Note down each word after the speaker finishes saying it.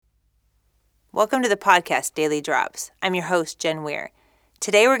Welcome to the podcast, Daily Drops. I'm your host, Jen Weir.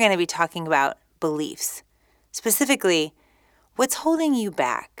 Today we're going to be talking about beliefs. Specifically, what's holding you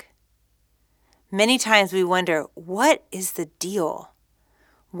back? Many times we wonder, what is the deal?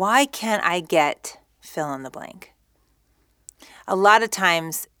 Why can't I get fill in the blank? A lot of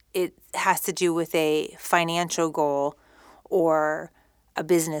times it has to do with a financial goal or a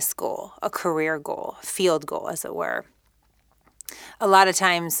business goal, a career goal, field goal, as it were. A lot of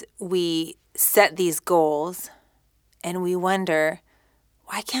times we set these goals and we wonder,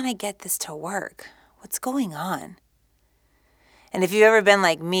 why can't I get this to work? What's going on? And if you've ever been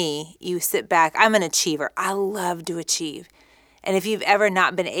like me, you sit back. I'm an achiever. I love to achieve. And if you've ever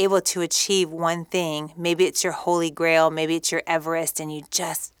not been able to achieve one thing, maybe it's your holy grail, maybe it's your Everest, and you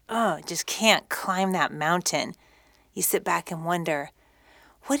just can't climb that mountain. You sit back and wonder,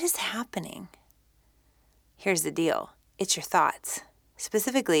 what is happening? Here's the deal. It's your thoughts.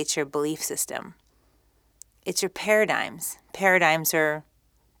 Specifically, it's your belief system. It's your paradigms. Paradigms are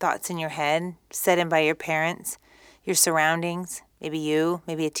thoughts in your head, set in by your parents, your surroundings, maybe you,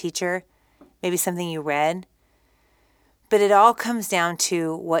 maybe a teacher, maybe something you read. But it all comes down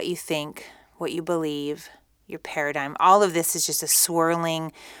to what you think, what you believe, your paradigm. All of this is just a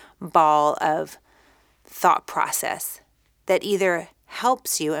swirling ball of thought process that either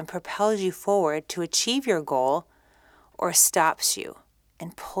helps you and propels you forward to achieve your goal or stops you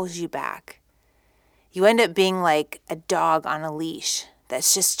and pulls you back. You end up being like a dog on a leash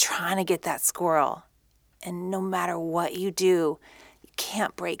that's just trying to get that squirrel. And no matter what you do, you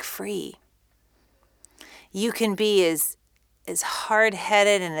can't break free. You can be as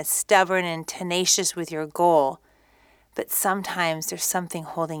hard-headed and as stubborn and tenacious with your goal, but sometimes there's something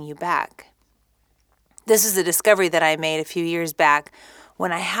holding you back. This is a discovery that I made a few years back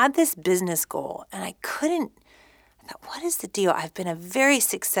when I had this business goal and I thought, what is the deal? I've been a very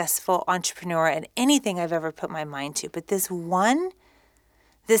successful entrepreneur at anything I've ever put my mind to, but this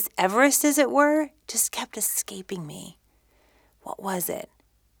Everest, as it were, just kept escaping me. What was it?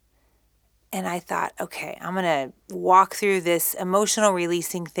 And I thought, okay, I'm going to walk through this emotional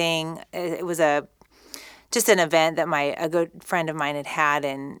releasing thing. It was just an event that a good friend of mine had,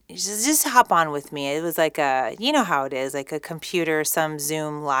 and just hop on with me. It was like you know how it is, like a computer, some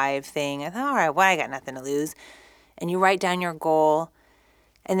Zoom live thing. I thought, all right, well, I got nothing to lose. And you write down your goal,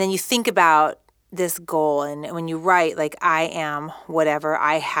 and then you think about this goal. And when you write, like, I am whatever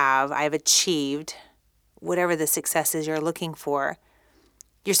I've achieved, whatever the success is you're looking for,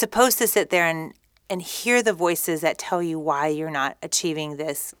 you're supposed to sit there and hear the voices that tell you why you're not achieving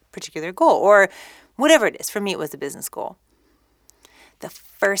this particular goal or whatever it is. For me, it was a business goal. The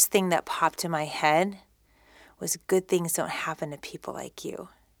first thing that popped in my head was, good things don't happen to people like you.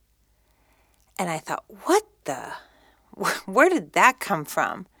 And I thought, where did that come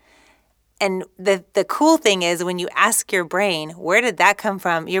from? And the cool thing is, when you ask your brain, where did that come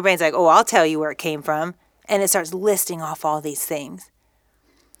from? Your brain's like, oh, I'll tell you where it came from. And it starts listing off all these things.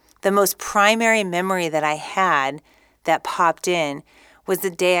 The most primary memory that I had that popped in was the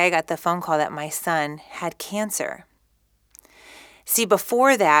day I got the phone call that my son had cancer. See,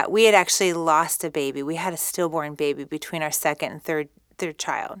 before that, we had actually lost a baby. We had a stillborn baby between our second and third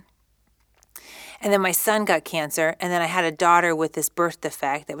child. And then my son got cancer, and then I had a daughter with this birth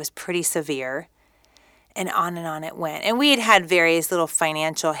defect that was pretty severe, and on it went. And we had various little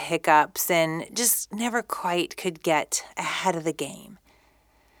financial hiccups and just never quite could get ahead of the game.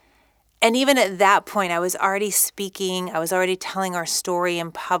 And even at that point, I was already speaking, I was already telling our story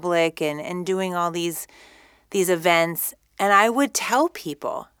in public and doing all these events. And I would tell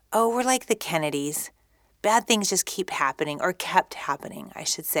people, oh, we're like the Kennedys. Bad things just keep happening, or kept happening, I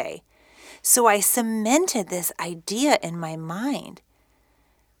should say. So I cemented this idea in my mind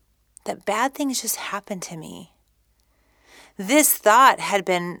that bad things just happen to me. This thought had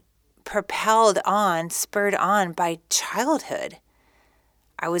been spurred on by childhood.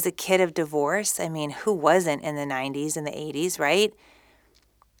 I was a kid of divorce. I mean, who wasn't in the 90s and the 80s, right?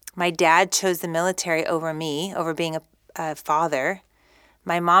 My dad chose the military over me, over being a father.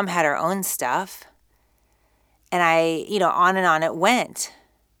 My mom had her own stuff. And on it went.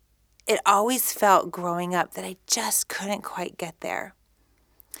 It always felt growing up that I just couldn't quite get there.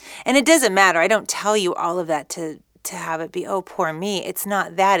 And it doesn't matter. I don't tell you all of that to have it be, oh, poor me. It's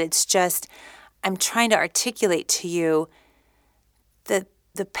not that. It's just I'm trying to articulate to you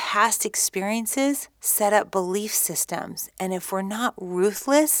the past experiences set up belief systems. And if we're not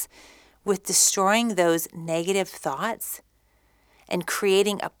ruthless with destroying those negative thoughts and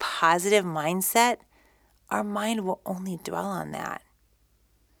creating a positive mindset, our mind will only dwell on that.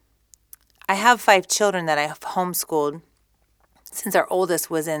 I have 5 children that I have homeschooled since our oldest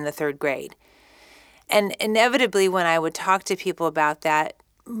was in the 3rd grade. And inevitably, when I would talk to people about that,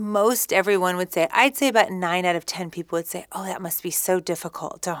 most everyone would say, I'd say about 9 out of 10 people would say, oh, that must be so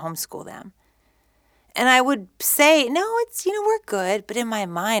difficult to homeschool them. And I would say, no, it's, we're good. But in my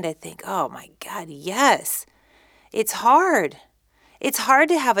mind, I think, oh my God, yes, it's hard. It's hard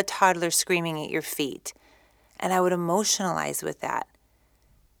to have a toddler screaming at your feet. And I would emotionalize with that.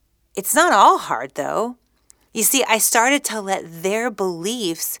 It's not all hard, though. You see, I started to let their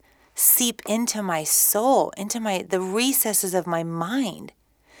beliefs seep into my soul, into the recesses of my mind,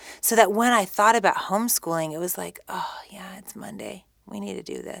 so that when I thought about homeschooling, it was like, oh, yeah, it's Monday. We need to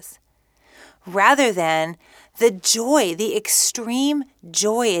do this. Rather than the joy, the extreme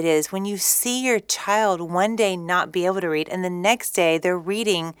joy it is when you see your child one day not be able to read, and the next day they're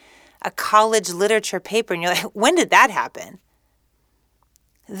reading a college literature paper, and you're like, when did that happen?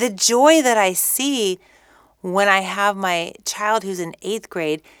 The joy that I see when I have my child who's in 8th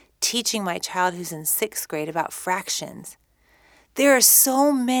grade teaching my child who's in 6th grade about fractions. There are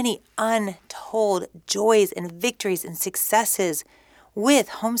so many untold joys and victories and successes with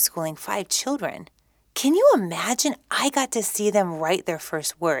homeschooling 5 children. Can you imagine? I got to see them write their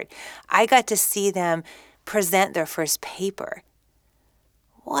first word. I got to see them present their first paper.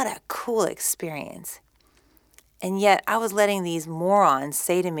 What a cool experience. And yet I was letting these morons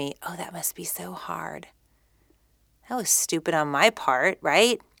say to me, oh, that must be so hard. That was stupid on my part,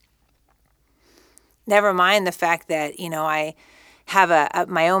 right? Never mind the fact that, I have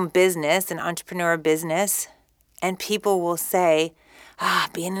my own business, an entrepreneur business, and people will say,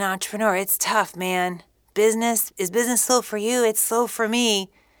 being an entrepreneur, it's tough, man. Is business slow for you? It's slow for me.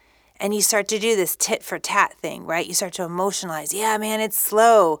 And you start to do this tit for tat thing, right? You start to emotionalize. Yeah, man, it's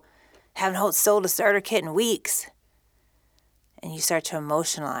slow. Haven't sold a starter kit in weeks. And you start to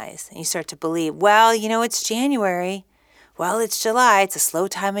emotionalize. And you start to believe, well, it's January. Well, it's July. It's a slow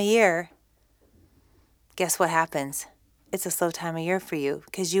time of year. Guess what happens? It's a slow time of year for you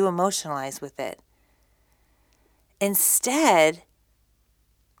because you emotionalize with it. Instead,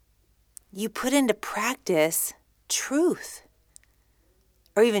 you put into practice truth,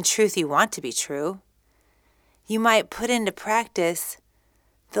 or even truth you want to be true. You might put into practice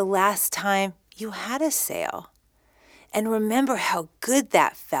the last time you had a sale and remember how good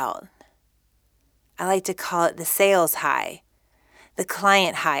that felt. I like to call it the sales high, the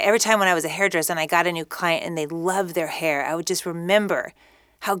client high. Every time when I was a hairdresser and I got a new client and they loved their hair, I would just remember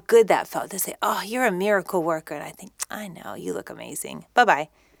how good that felt. They say, oh, you're a miracle worker. And I think, I know, you look amazing. Bye-bye.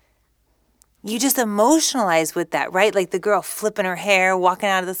 You just emotionalize with that, right? Like the girl flipping her hair, walking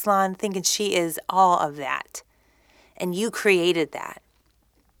out of the salon, thinking she is all of that. And you created that.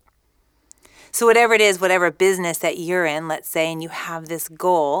 So whatever it is, whatever business that you're in, let's say, and you have this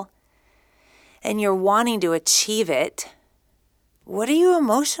goal, and you're wanting to achieve it, what are you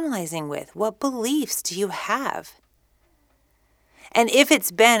emotionalizing with? What beliefs do you have? And if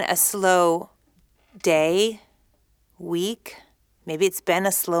it's been a slow day, week, maybe it's been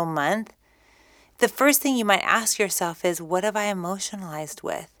a slow month, the first thing you might ask yourself is, what have I emotionalized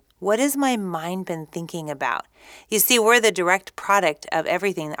with? What has my mind been thinking about? You see, we're the direct product of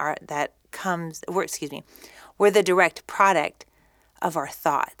everything we're the direct product of our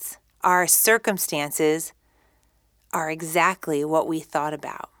thoughts. Our circumstances are exactly what we thought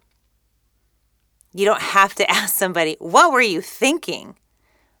about. You don't have to ask somebody, what were you thinking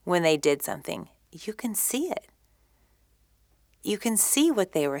when they did something? You can see it. You can see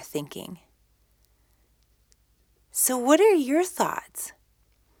what they were thinking. So what are your thoughts?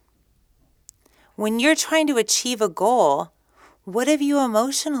 When you're trying to achieve a goal, what have you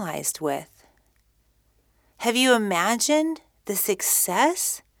emotionalized with? Have you imagined the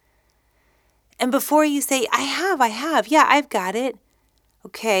success? And before you say, I have, yeah, I've got it.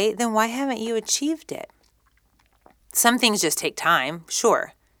 Okay, then why haven't you achieved it? Some things just take time,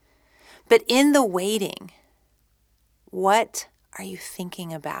 sure. But in the waiting, what are you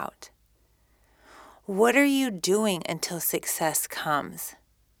thinking about? What are you doing until success comes?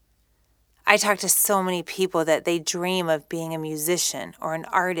 I talk to so many people that they dream of being a musician or an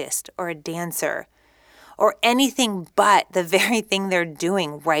artist or a dancer or anything but the very thing they're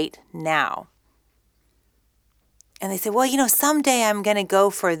doing right now. And they say, well, someday I'm going to go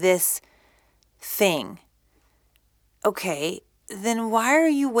for this thing. Okay, then why are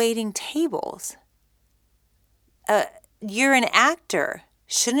you waiting tables? You're an actor.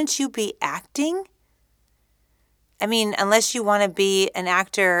 Shouldn't you be acting? I mean, unless you want to be an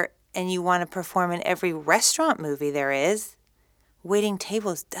actor and you want to perform in every restaurant movie there is, waiting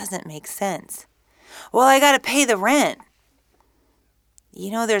tables doesn't make sense. Well, I got to pay the rent.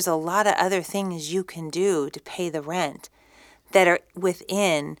 There's a lot of other things you can do to pay the rent that are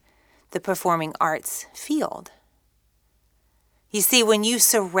within the performing arts field. You see, when you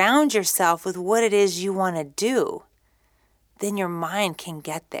surround yourself with what it is you want to do, then your mind can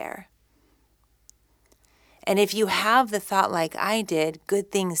get there. And if you have the thought like I did,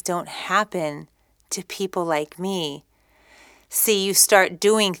 good things don't happen to people like me. See, you start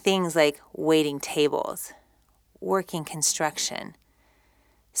doing things like waiting tables, working construction,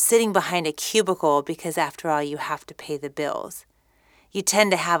 sitting behind a cubicle because after all you have to pay the bills. You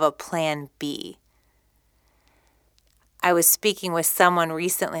tend to have a plan B. I was speaking with someone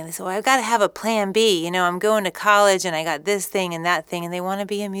recently and they said, well, I've got to have a plan B. I'm going to college and I got this thing and that thing and they want to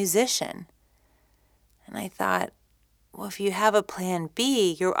be a musician. And I thought, well, if you have a plan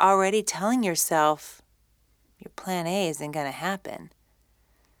B, you're already telling yourself your plan A isn't going to happen.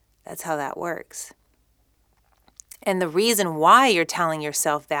 That's how that works. And the reason why you're telling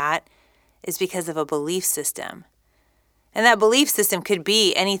yourself that is because of a belief system. And that belief system could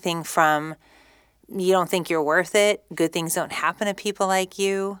be anything from you don't think you're worth it, good things don't happen to people like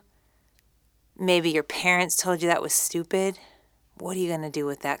you. Maybe your parents told you that was stupid. What are you going to do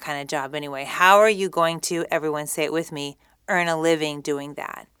with that kind of job anyway? How are you going to, everyone say it with me, earn a living doing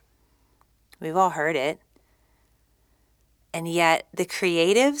that? We've all heard it. And yet the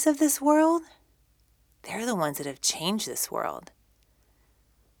creatives of this world, they're the ones that have changed this world.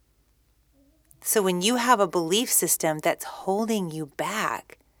 So when you have a belief system that's holding you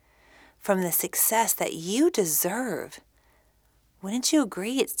back from the success that you deserve, wouldn't you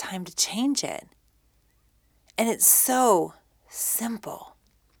agree it's time to change it? And it's so simple.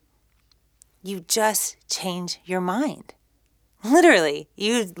 You just change your mind. Literally,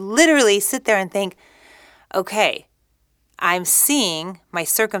 you literally sit there and think, okay, I'm seeing my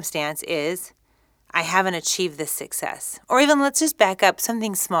circumstance is I haven't achieved this success. Or even let's just back up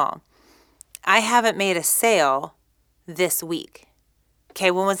something small. I haven't made a sale this week. Okay,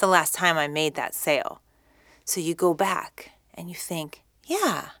 when was the last time I made that sale? So you go back and you think,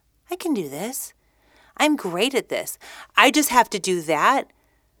 yeah, I can do this. I'm great at this. I just have to do that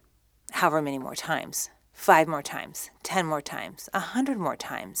however many more times. 5 more times, 10 more times, 100 more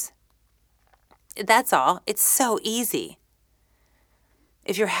times. That's all. It's so easy.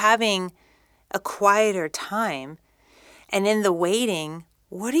 If you're having a quieter time and in the waiting,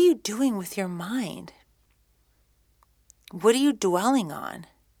 what are you doing with your mind? What are you dwelling on?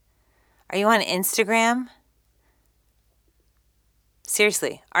 Are you on Instagram?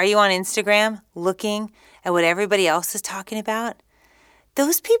 Seriously, are you on Instagram looking at what everybody else is talking about?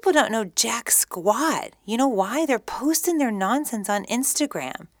 Those people don't know jack squat. You know why? They're posting their nonsense on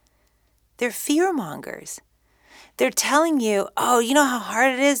Instagram. They're fear mongers. They're telling you, oh, you know how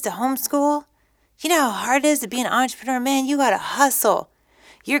hard it is to homeschool? You know how hard it is to be an entrepreneur? Man, you got to hustle.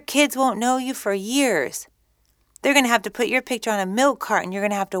 Your kids won't know you for years. They're going to have to put your picture on a milk cart and you're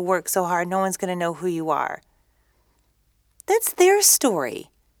going to have to work so hard no one's going to know who you are. That's their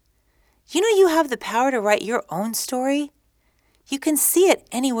story. You know you have the power to write your own story? You can see it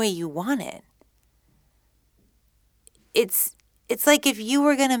any way you want it. It's like if you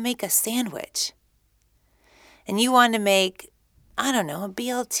were going to make a sandwich and you wanted to make, I don't know, a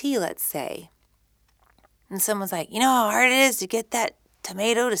BLT, let's say. And someone's like, you know how hard it is to get that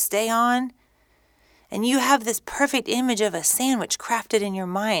tomato to stay on? And you have this perfect image of a sandwich crafted in your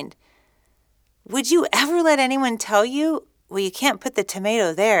mind. Would you ever let anyone tell you, well, you can't put the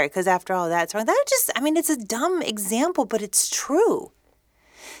tomato there because after all that's wrong? It's a dumb example, but it's true.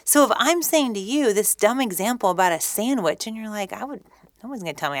 So if I'm saying to you this dumb example about a sandwich and you're like, no one's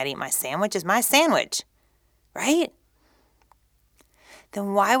going to tell me how to eat my sandwich. It's my sandwich, right?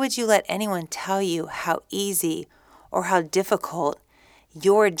 Then why would you let anyone tell you how easy or how difficult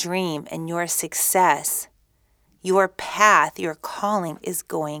your dream and your success, your path, your calling is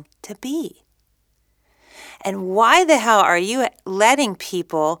going to be? And why the hell are you letting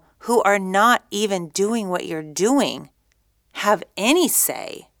people who are not even doing what you're doing have any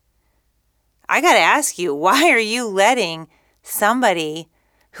say? I got to ask you, why are you letting somebody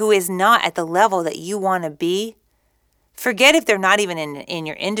who is not at the level that you want to be, forget if they're not even in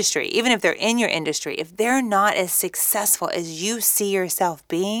your industry, even if they're in your industry, if they're not as successful as you see yourself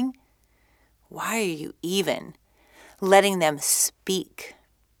being, why are you even letting them speak?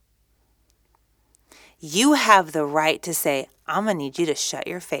 You have the right to say, I'm going to need you to shut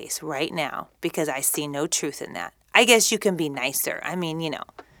your face right now because I see no truth in that. I guess you can be nicer.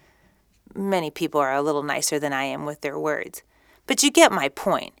 Many people are a little nicer than I am with their words. But you get my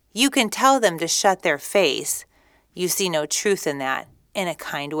point. You can tell them to shut their face. You see no truth in that in a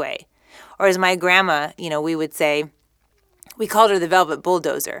kind way. Or as my grandma, we would say, we called her the Velvet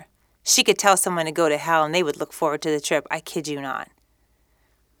Bulldozer. She could tell someone to go to hell and they would look forward to the trip. I kid you not.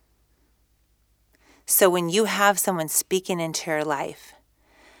 So when you have someone speaking into your life,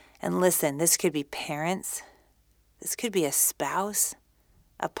 and listen, this could be parents, this could be a spouse,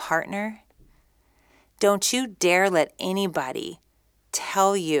 a partner. Don't you dare let anybody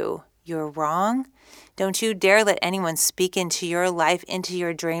tell you you're wrong. Don't you dare let anyone speak into your life, into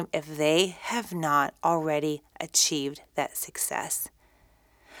your dream, if they have not already achieved that success.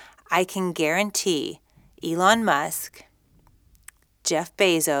 I can guarantee Elon Musk, Jeff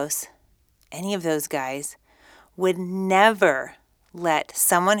Bezos, any of those guys would never let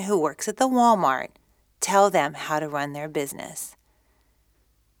someone who works at the Walmart tell them how to run their business.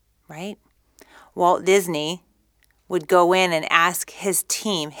 Right? Walt Disney would go in and ask his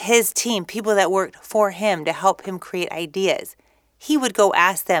team, people that worked for him to help him create ideas. He would go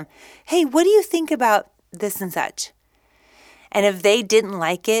ask them, hey, what do you think about this and such? And if they didn't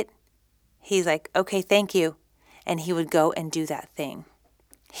like it, he's like, okay, thank you. And he would go and do that thing.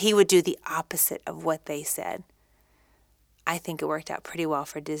 He would do the opposite of what they said. I think it worked out pretty well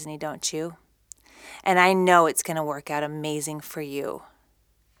for Disney, don't you? And I know it's going to work out amazing for you.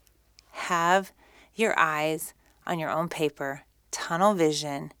 Have your eyes on your own paper, tunnel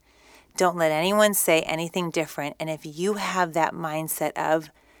vision. Don't let anyone say anything different. And if you have that mindset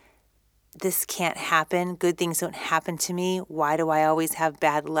of, this can't happen, good things don't happen to me, why do I always have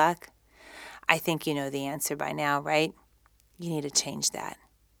bad luck? I think you know the answer by now, right? You need to change that.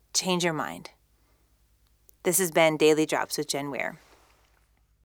 Change your mind. This has been Daily Drops with Jen Weir.